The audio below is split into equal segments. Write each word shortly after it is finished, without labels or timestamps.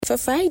For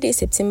Friday,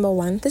 September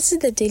 1, this is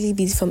the Daily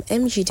Beat from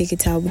MG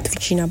Digital with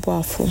Cecilia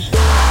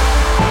Dapaah.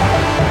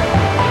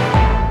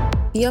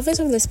 The Office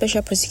of the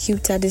Special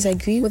Prosecutor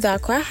disagreed with the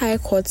Accra High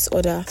Court's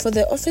order for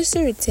the office to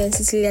return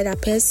Cecilia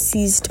Dapaah's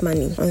seized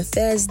money. On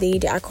Thursday,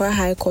 the Accra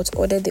High Court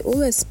ordered the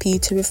OSP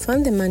to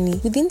refund the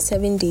money within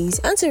 7 days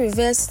and to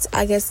reverse its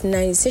August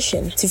 9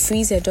 decision to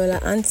freeze her dollar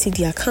and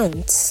cedi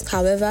accounts.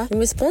 However, in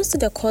response to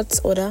the court's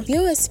order, the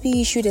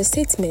OSP issued a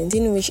statement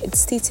in which it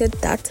stated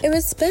that it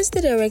respects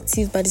the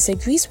directive but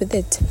disagrees with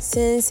it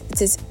since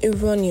it is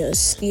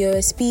erroneous. The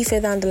OSP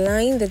further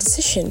underlined the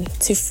decision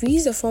to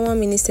freeze the former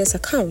minister's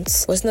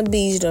accounts was not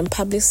based on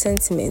public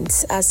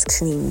sentiments as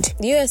claimed.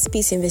 The OSP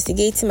is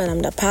investigating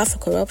Madam Dapaah for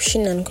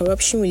corruption and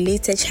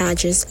corruption-related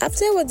charges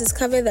after it was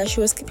discovered that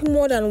she was keeping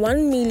more than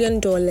 $1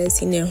 million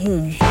in her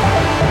home.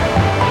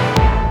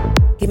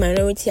 The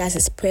minority has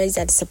expressed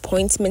their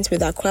disappointment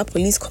with Accra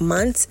Police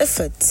Command's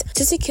efforts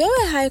to secure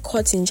a High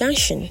Court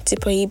injunction to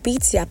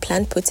prohibit their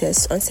planned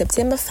protests on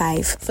September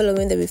 5,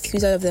 following the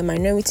refusal of the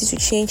minority to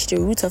change the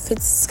route of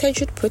its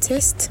scheduled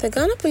protest. The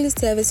Ghana Police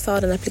Service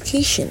filed an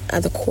application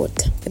at the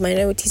court. The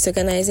minority is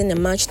organizing a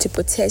march to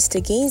protest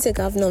against the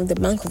governor of the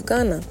Bank of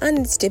Ghana and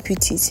its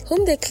deputies,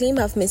 whom they claim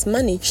have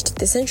mismanaged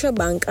the central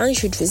bank and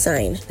should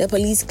resign. The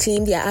police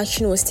claim their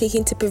action was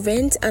taken to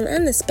prevent an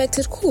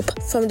unexpected coup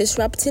from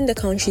disrupting the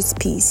country's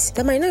peace.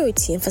 The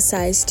minority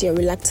emphasized their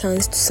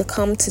reluctance to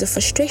succumb to the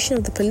frustration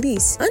of the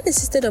police and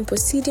insisted on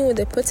proceeding with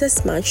the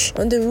protest march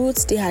on the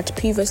routes they had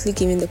previously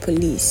given the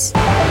police.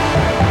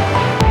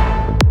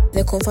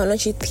 The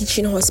Confanochi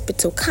Teaching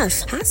Hospital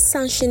 (CAF) has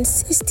sanctioned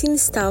 16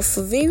 staff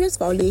for various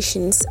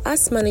violations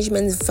as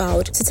management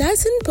vowed to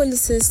tighten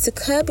policies to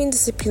curb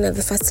indiscipline at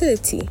the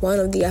facility. One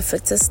of the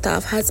affected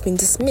staff has been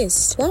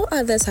dismissed, while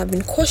others have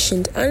been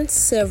cautioned and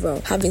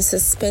several have been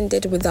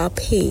suspended without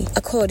pay.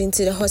 According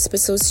to the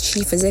hospital's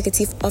chief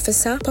executive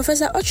officer,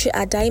 Professor Ochi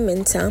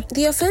Adaimenta,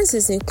 the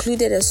offences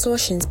included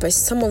extortions by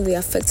some of the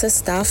affected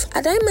staff.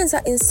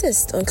 Adaimenta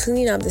insists on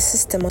cleaning up the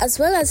system as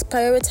well as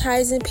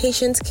prioritizing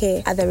patient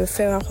care at the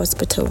referral hospital.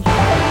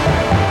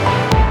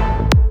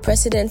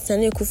 President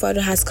Nana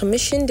Akufo-Addo has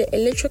commissioned the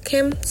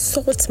Electrochem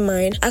salt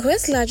mine,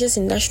 Accra's largest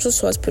industrial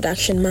salt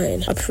production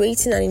mine.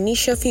 Operating an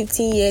initial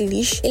 15-year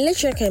leash,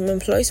 Electrochem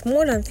employs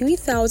more than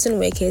 3,000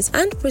 workers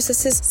and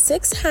processes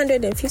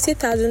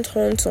 650,000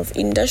 tons of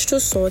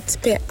industrial salt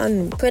per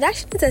annum.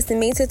 Production is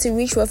estimated to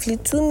reach roughly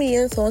 2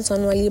 million tons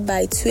annually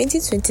by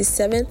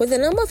 2027, with the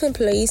number of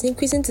employees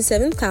increasing to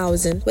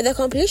 7,000 with the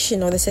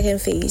completion of the second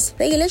phase.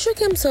 The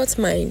Electrochem salt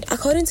mine,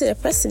 according to the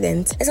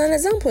president, is an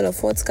example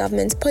of what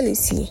government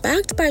policy,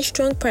 backed by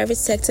strong private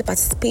sector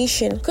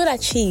participation, could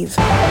achieve.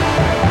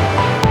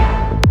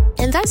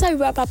 And that's how we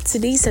wrap up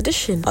today's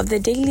edition of the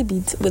Daily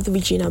Beat with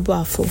Cecilia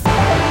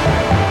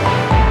Dapaah.